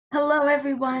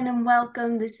everyone, and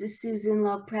welcome. This is Susan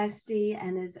Lopresti,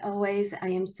 and as always, I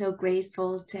am so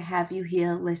grateful to have you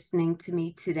here listening to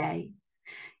me today.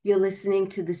 You're listening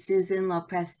to the Susan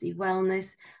Lopresti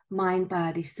Wellness Mind,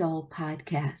 Body, Soul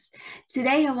podcast.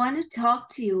 Today, I want to talk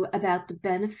to you about the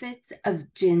benefits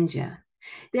of ginger.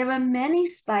 There are many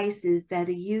spices that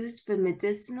are used for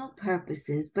medicinal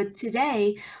purposes, but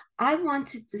today I want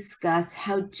to discuss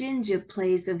how ginger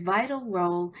plays a vital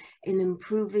role in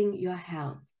improving your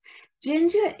health.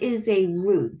 Ginger is a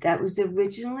root that was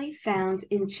originally found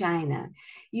in China.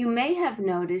 You may have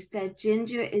noticed that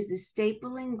ginger is a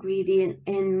staple ingredient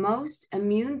in most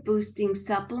immune-boosting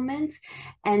supplements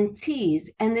and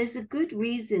teas, and there's a good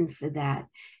reason for that.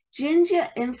 Ginger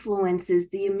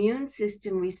influences the immune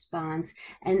system response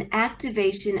and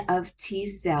activation of T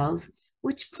cells,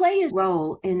 which play a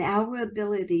role in our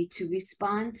ability to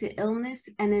respond to illness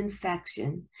and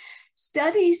infection.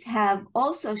 Studies have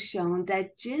also shown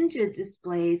that ginger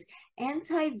displays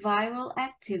antiviral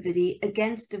activity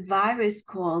against a virus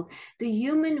called the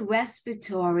human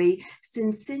respiratory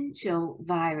syncytial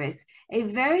virus, a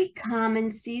very common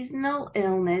seasonal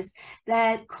illness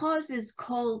that causes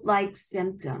cold-like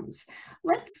symptoms.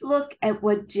 Let's look at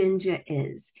what ginger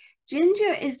is.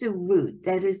 Ginger is a root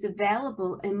that is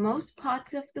available in most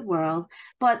parts of the world,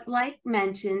 but like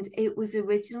mentioned, it was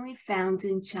originally found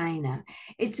in China.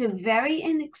 It's a very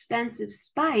inexpensive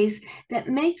spice that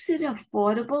makes it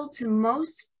affordable to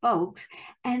most folks,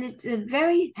 and it's a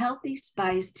very healthy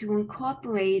spice to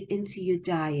incorporate into your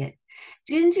diet.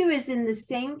 Ginger is in the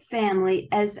same family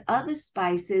as other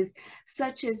spices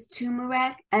such as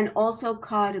turmeric and also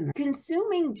cardamom.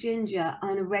 Consuming ginger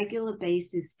on a regular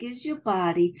basis gives your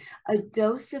body a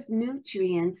dose of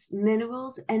nutrients,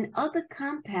 minerals, and other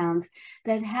compounds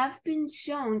that have been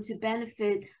shown to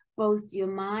benefit both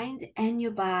your mind and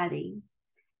your body.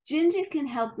 Ginger can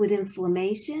help with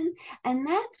inflammation, and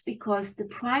that's because the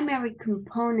primary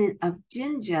component of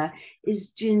ginger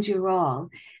is gingerol.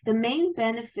 The main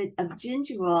benefit of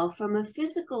gingerol from a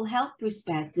physical health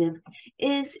perspective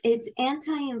is its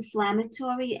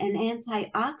anti-inflammatory and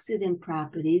antioxidant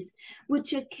properties,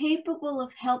 which are capable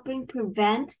of helping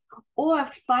prevent or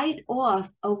fight off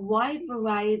a wide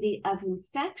variety of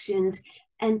infections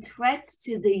and threats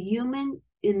to the human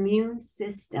immune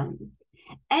system.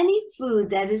 Any food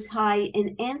that is high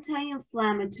in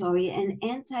anti-inflammatory and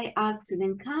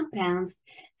antioxidant compounds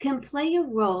can play a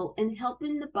role in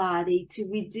helping the body to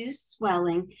reduce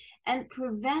swelling and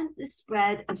prevent the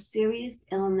spread of serious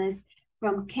illness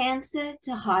from cancer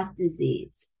to heart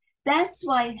disease. That's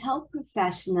why health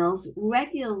professionals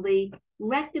regularly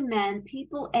recommend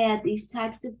people add these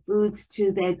types of foods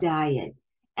to their diet.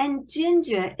 And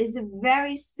ginger is a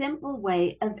very simple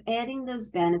way of adding those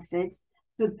benefits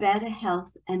for better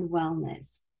health and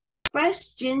wellness.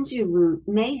 Fresh ginger root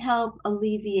may help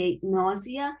alleviate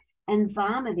nausea and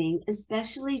vomiting,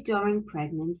 especially during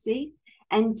pregnancy,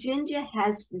 and ginger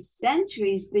has for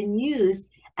centuries been used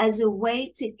as a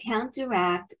way to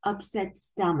counteract upset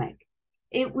stomach.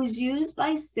 It was used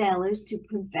by sailors to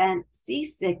prevent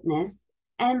seasickness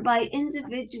and by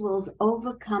individuals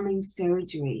overcoming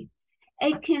surgery.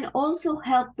 It can also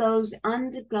help those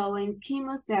undergoing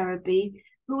chemotherapy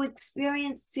who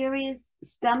experience serious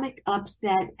stomach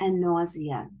upset and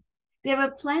nausea. There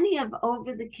are plenty of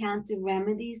over-the-counter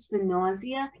remedies for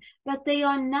nausea, but they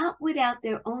are not without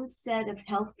their own set of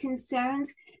health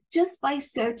concerns. Just by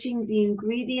searching the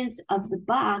ingredients of the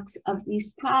box of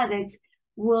these products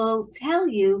will tell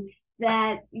you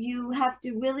that you have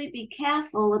to really be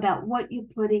careful about what you're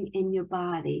putting in your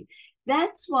body.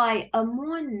 That's why a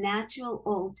more natural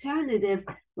alternative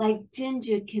like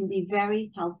ginger can be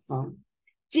very helpful.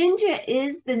 Ginger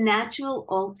is the natural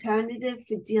alternative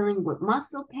for dealing with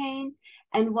muscle pain,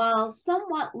 and while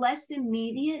somewhat less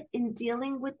immediate in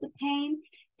dealing with the pain,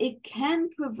 it can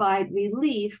provide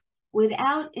relief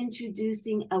without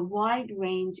introducing a wide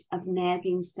range of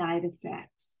nagging side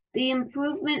effects. The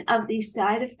improvement of these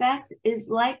side effects is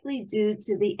likely due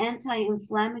to the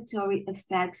anti-inflammatory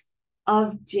effects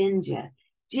of ginger.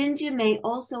 Ginger may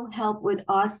also help with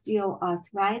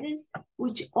osteoarthritis,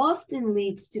 which often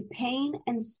leads to pain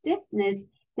and stiffness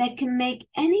that can make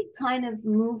any kind of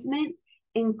movement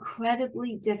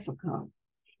incredibly difficult.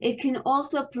 It can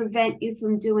also prevent you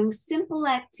from doing simple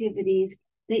activities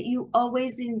that you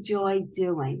always enjoy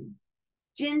doing.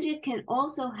 Ginger can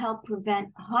also help prevent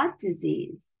heart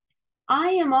disease.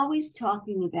 I am always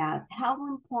talking about how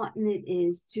important it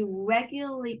is to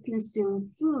regularly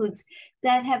consume foods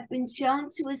that have been shown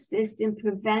to assist in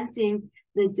preventing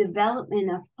the development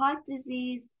of heart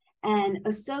disease and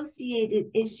associated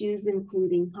issues,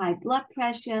 including high blood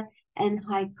pressure and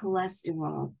high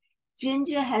cholesterol.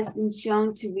 Ginger has been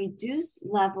shown to reduce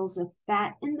levels of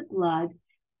fat in the blood,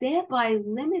 thereby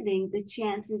limiting the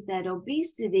chances that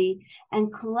obesity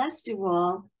and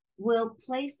cholesterol will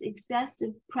place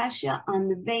excessive pressure on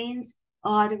the veins,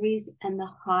 arteries, and the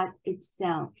heart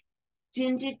itself.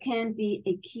 Ginger can be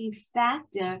a key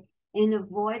factor in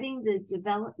avoiding the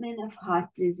development of heart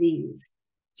disease.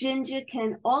 Ginger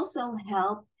can also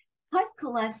help cut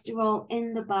cholesterol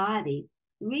in the body.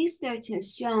 Research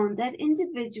has shown that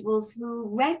individuals who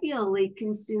regularly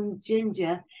consume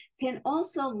ginger can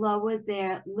also lower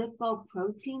their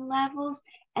lipoprotein levels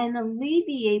and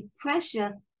alleviate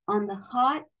pressure on the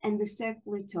heart and the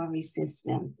circulatory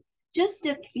system. Just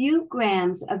a few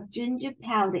grams of ginger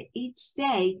powder each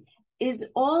day is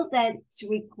all that's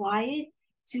required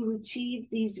to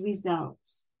achieve these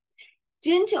results.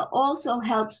 Ginger also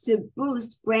helps to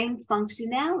boost brain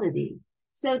functionality.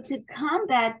 So to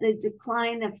combat the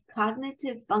decline of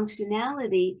cognitive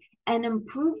functionality and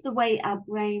improve the way our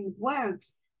brain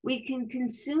works, we can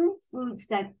consume foods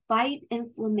that fight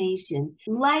inflammation,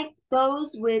 like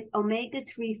those with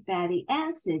omega-3 fatty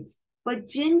acids. But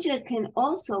ginger can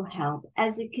also help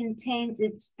as it contains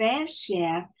its fair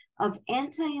share of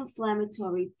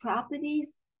anti-inflammatory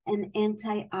properties and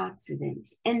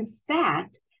antioxidants. In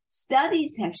fact,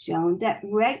 studies have shown that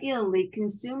regularly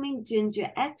consuming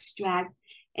ginger extract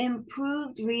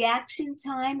improved reaction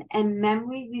time and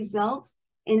memory results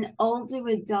in older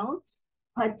adults,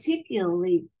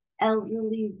 particularly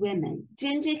elderly women.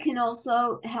 Ginger can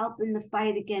also help in the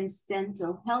fight against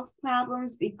dental health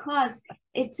problems because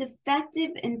it's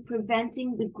effective in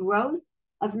preventing the growth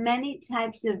of many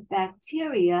types of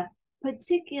bacteria,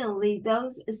 particularly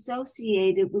those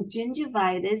associated with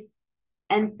gingivitis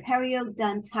and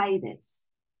periodontitis.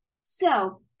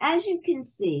 So, as you can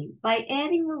see, by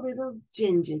adding a little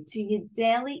ginger to your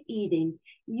daily eating,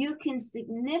 you can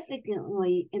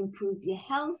significantly improve your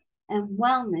health and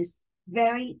wellness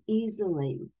very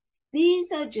easily.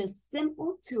 These are just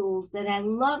simple tools that I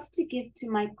love to give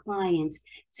to my clients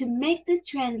to make the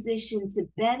transition to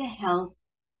better health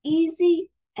easy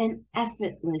and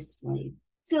effortlessly,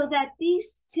 so that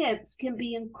these tips can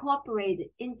be incorporated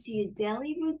into your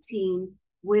daily routine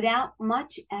without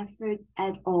much effort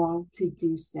at all to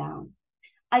do so.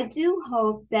 I do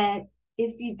hope that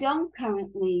if you don't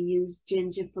currently use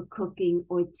ginger for cooking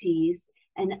or teas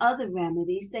and other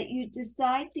remedies, that you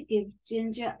decide to give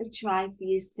ginger a try for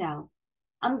yourself.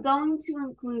 I'm going to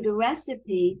include a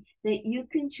recipe that you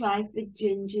can try for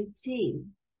ginger tea.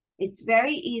 It's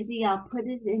very easy. I'll put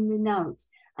it in the notes.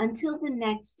 Until the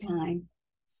next time,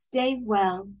 stay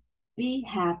well, be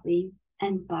happy,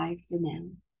 and bye for now.